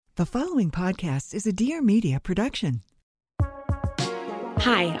The following podcast is a Dear Media production.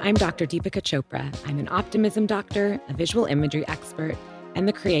 Hi, I'm Dr. Deepika Chopra. I'm an optimism doctor, a visual imagery expert, and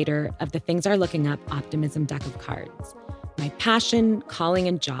the creator of the Things Are Looking Up Optimism deck of cards. My passion, calling,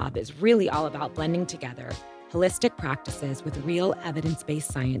 and job is really all about blending together holistic practices with real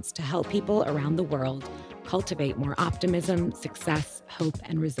evidence-based science to help people around the world cultivate more optimism, success, hope,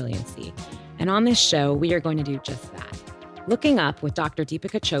 and resiliency. And on this show, we are going to do just that. Looking Up with Dr.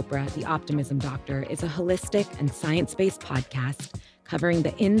 Deepika Chopra, the Optimism Doctor, is a holistic and science-based podcast covering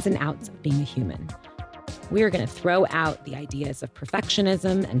the ins and outs of being a human. We are going to throw out the ideas of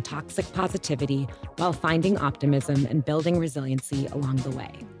perfectionism and toxic positivity while finding optimism and building resiliency along the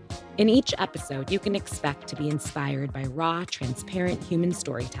way. In each episode, you can expect to be inspired by raw, transparent human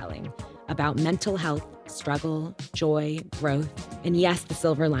storytelling about mental health, struggle, joy, growth, and yes, the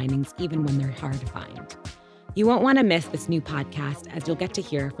silver linings, even when they're hard to find. You won't want to miss this new podcast, as you'll get to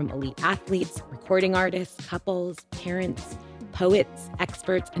hear from elite athletes, recording artists, couples, parents, poets,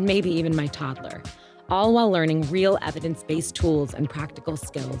 experts, and maybe even my toddler, all while learning real evidence-based tools and practical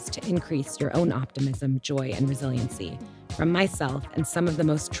skills to increase your own optimism, joy, and resiliency from myself and some of the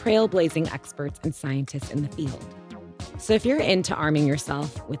most trailblazing experts and scientists in the field. So if you're into arming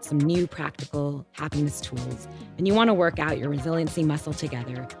yourself with some new practical happiness tools and you want to work out your resiliency muscle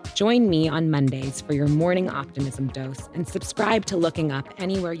together, join me on Mondays for your morning optimism dose and subscribe to Looking Up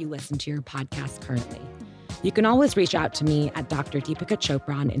anywhere you listen to your podcast currently. You can always reach out to me at Dr. Deepika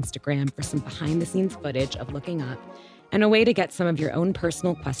Chopra on Instagram for some behind-the-scenes footage of Looking Up and a way to get some of your own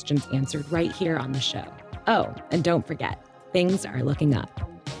personal questions answered right here on the show. Oh, and don't forget, things are looking up.